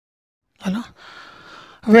Hello.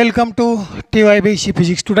 Welcome to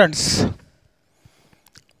TYBSc-Physics students.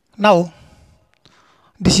 Now,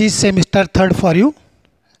 this is semester 3rd for you,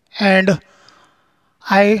 and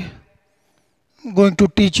I going to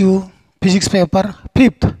teach you physics paper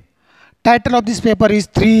 5th. Title of this paper is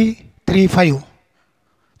 335.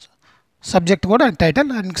 Subject code and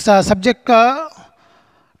title, and subject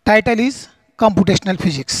title is computational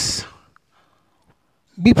physics.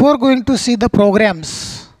 Before going to see the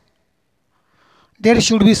programs, there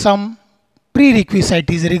should be some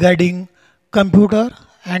prerequisites regarding computer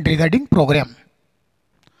and regarding program.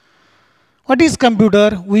 What is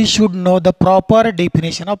computer? We should know the proper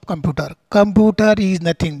definition of computer. Computer is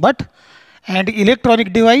nothing but an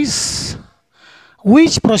electronic device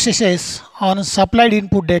which processes on supplied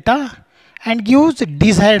input data and gives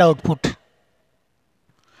desired output.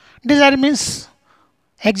 Desired means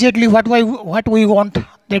exactly what we want,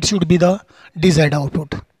 that should be the desired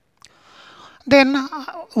output. Then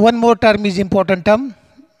one more term is important term,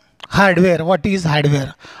 hardware. What is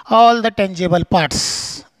hardware? All the tangible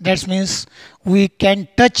parts. That means we can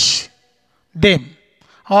touch them.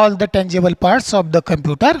 All the tangible parts of the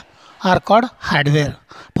computer are called hardware.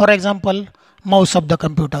 For example, mouse of the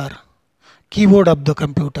computer, keyboard of the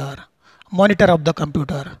computer, monitor of the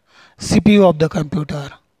computer, CPU of the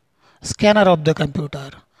computer, scanner of the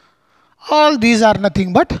computer. All these are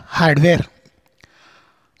nothing but hardware.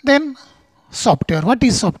 Then software. What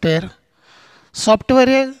is software?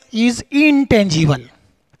 Software is intangible.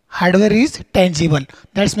 Hardware is tangible.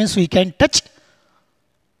 That means we can touch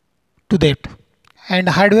to that. And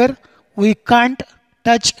hardware we can't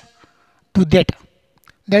touch to that.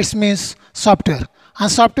 That means software.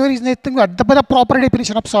 And software is nothing but the proper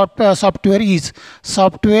definition of software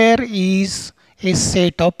is a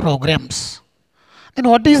set of programs. Then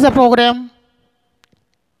what is the program?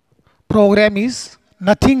 Program is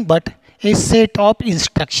nothing but a set of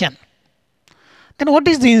instruction. Then what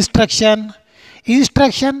is the instruction?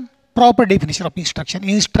 Instruction, proper definition of instruction.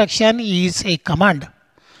 Instruction is a command.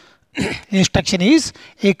 Instruction is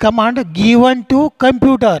a command given to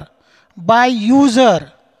computer by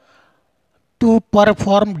user to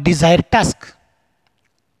perform desired task.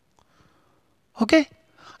 Okay.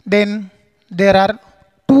 Then there are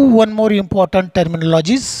one more important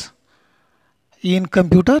terminologies in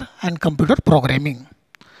computer and computer programming.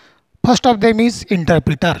 First of them is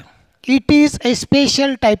interpreter. It is a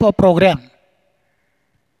special type of program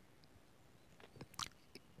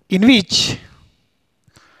in which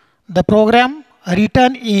the program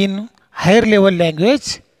written in higher level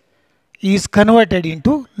language is converted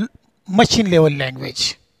into machine level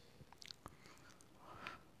language.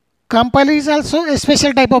 Compiler is also a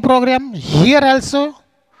special type of program. Here also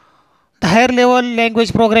the higher level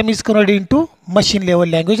language program is converted into machine level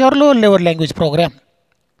language or lower level language program.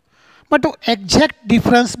 But the exact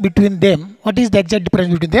difference between them, what is the exact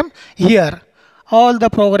difference between them? Here, all the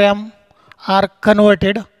program are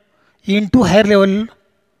converted into from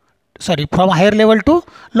higher level to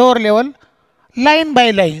lower level, line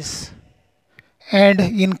by lines. And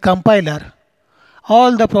in compiler,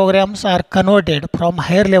 all the programs are converted from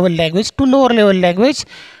higher level language to lower level language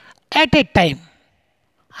at a time.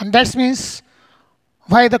 And that means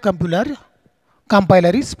why the compiler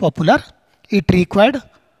is popular. It required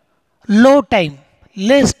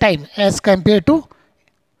less time as compared to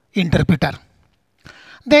interpreter.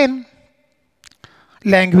 Then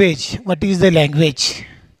language. What is the language?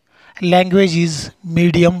 Language is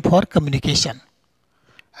medium for communication.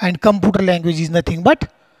 And computer language is nothing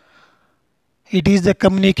but it is the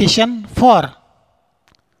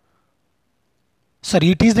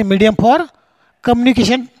medium for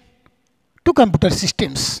communication to computer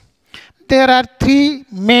systems. There are three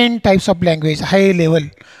main types of language: higher level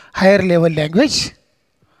language,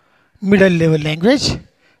 middle level language,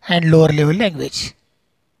 and lower level language.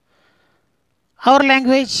 Our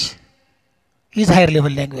language is higher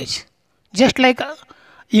level language. Just like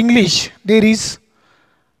English, there is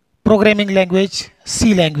programming language,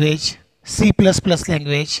 C language, C++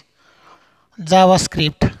 language,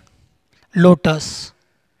 JavaScript, Lotus,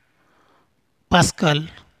 Pascal,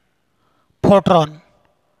 Fortran,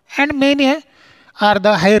 and many are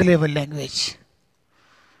the higher level language.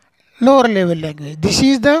 Lower level language. This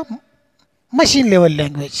is the machine level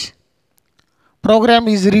language. Program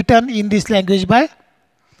is written in this language by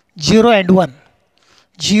 0 and 1.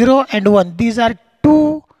 0 and 1. These are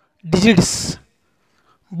two digits.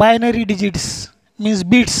 Binary digits means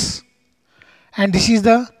bits. And this is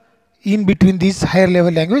the in between this higher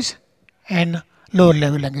level language and lower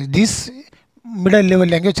level language. This middle level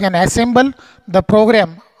language can assemble the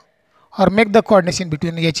program or make the coordination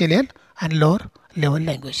between HLL and lower level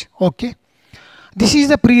language. Okay. This is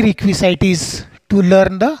the prerequisite is to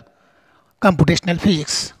learn the computational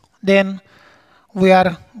physics. Then we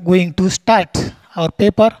are going to start our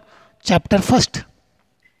paper chapter first.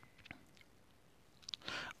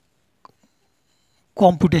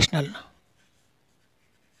 Computational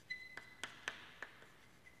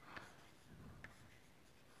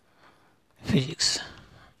physics.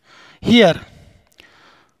 Here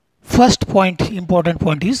first point, important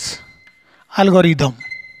point is algorithm.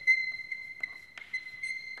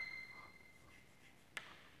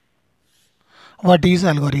 What is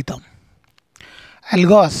algorithm?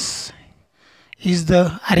 Algos is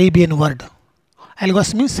the Arabian word.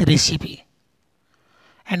 Algos means recipe.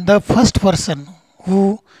 And the first person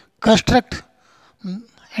who construct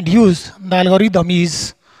and use the algorithm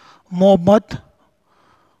is Mohammad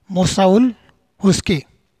Mosaul Huski.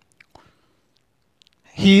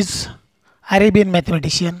 He is Arabian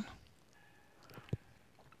mathematician.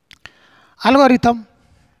 Algorithm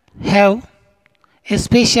have a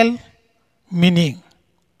special meaning.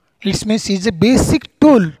 It means it's a basic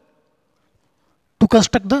tool to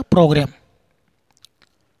construct the program.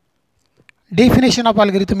 Definition of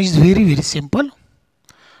algorithm is very, very simple.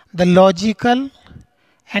 The logical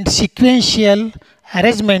and sequential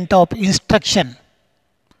arrangement of instruction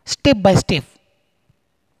step by step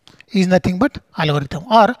is nothing but algorithm,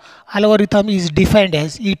 or algorithm is defined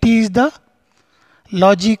as it is the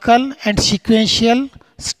logical and sequential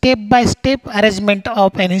step by step arrangement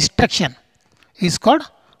of an instruction is called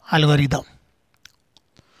algorithm.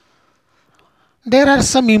 There are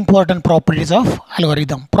some important properties of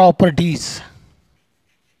algorithm. Properties.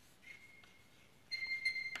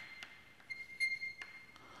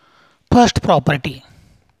 First property,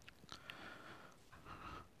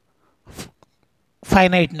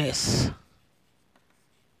 finiteness.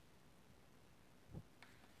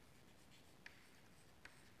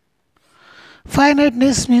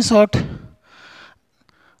 Finiteness means what?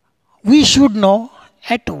 We should know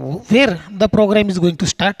at where the program is going to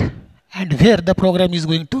start and where the program is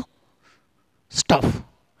going to stop.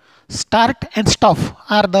 Start and stop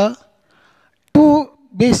are the two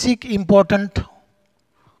basic important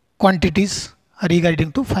quantities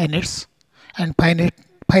regarding to finiteness, and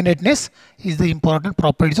finiteness is the important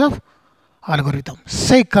properties of algorithm.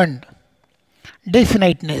 Second,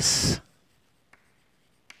 definiteness.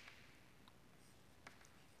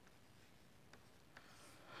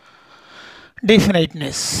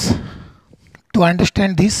 Definiteness. To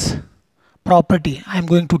understand this property, I am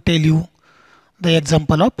going to tell you the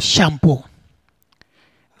example of shampoo.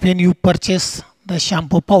 When you purchase the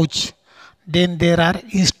shampoo pouch, then there are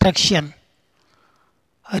instructions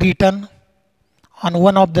written on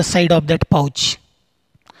one of the side of that pouch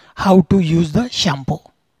how to use the shampoo.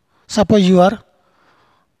 Suppose you are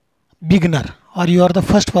beginner or you are the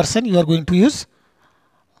first person, you are going to use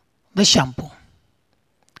the shampoo.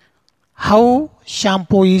 How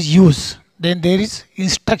shampoo is used, then there is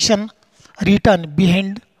instruction written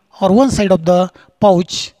behind or one side of the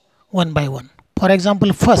pouch one by one. For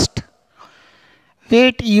example, first,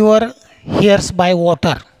 wet your hairs by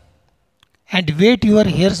water and wet your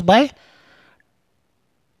hairs by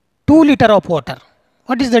 2 liters of water.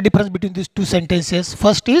 What is the difference between these two sentences?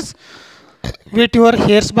 First is wet your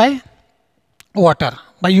hairs by water,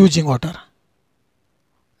 by using water.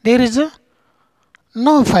 There is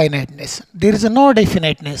no finiteness. There is no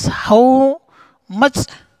definiteness. How much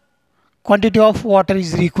quantity of water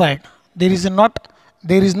is required? There is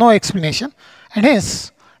no explanation. And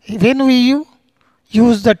hence, when we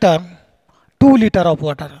use the term 2 liters of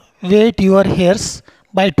water, wet your hairs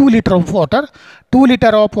by 2 liters of water. 2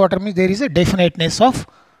 liters of water means there is a definiteness of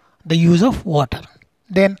the use of water.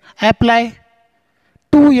 Then apply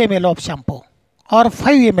 2 ml of shampoo or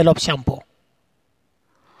 5 ml of shampoo.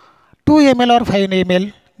 2 ml or 5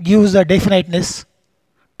 ml gives the definiteness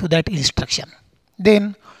to that instruction.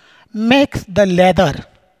 Then make the lather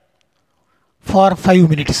for 5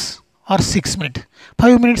 minutes or 6 minutes.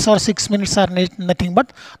 5 minutes or 6 minutes are nothing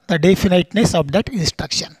but the definiteness of that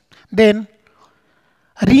instruction. Then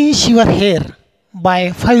rinse your hair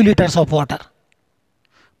by 5 liters of water.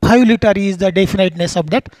 5 liters is the definiteness of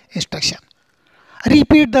that instruction.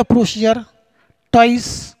 Repeat the procedure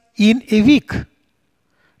twice in a week.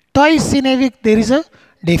 Twice in a week there is a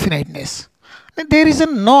definiteness. There is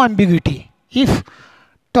no ambiguity. If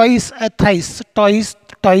twice, thrice,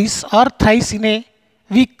 twice or thrice in a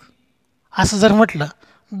week असं जर म्हटलं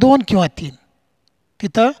 2 किंवा 3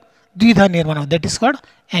 तिथं द्विधा निर्माण होतं. That is called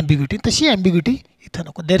ambiguity. तशी ambiguity इथं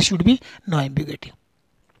नको. There should be no ambiguity.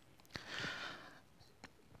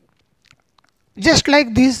 Just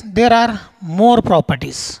like this, there are more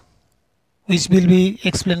properties which will be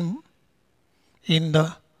explained in the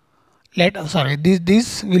later. Sorry,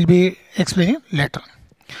 this will be explained later.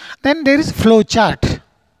 Then there is flow chart.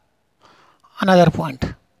 Another point,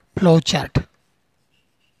 flow chart.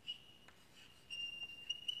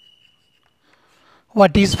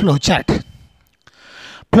 What is flow chart?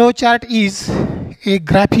 Flow chart is a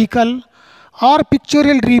graphical or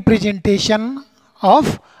pictorial representation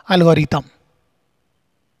of algorithm.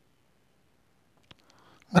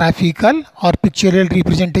 Graphical or pictorial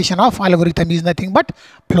representation of algorithm is nothing but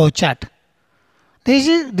flow chart.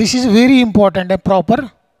 This is very important, a proper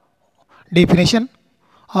definition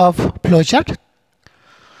of flow chart.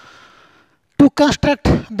 To construct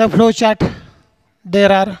the flow chart,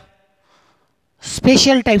 there are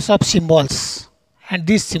special types of symbols, and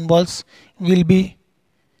these symbols will be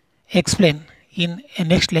explained in a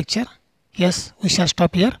next lecture. Yes, we shall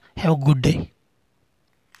stop here. Have a good day.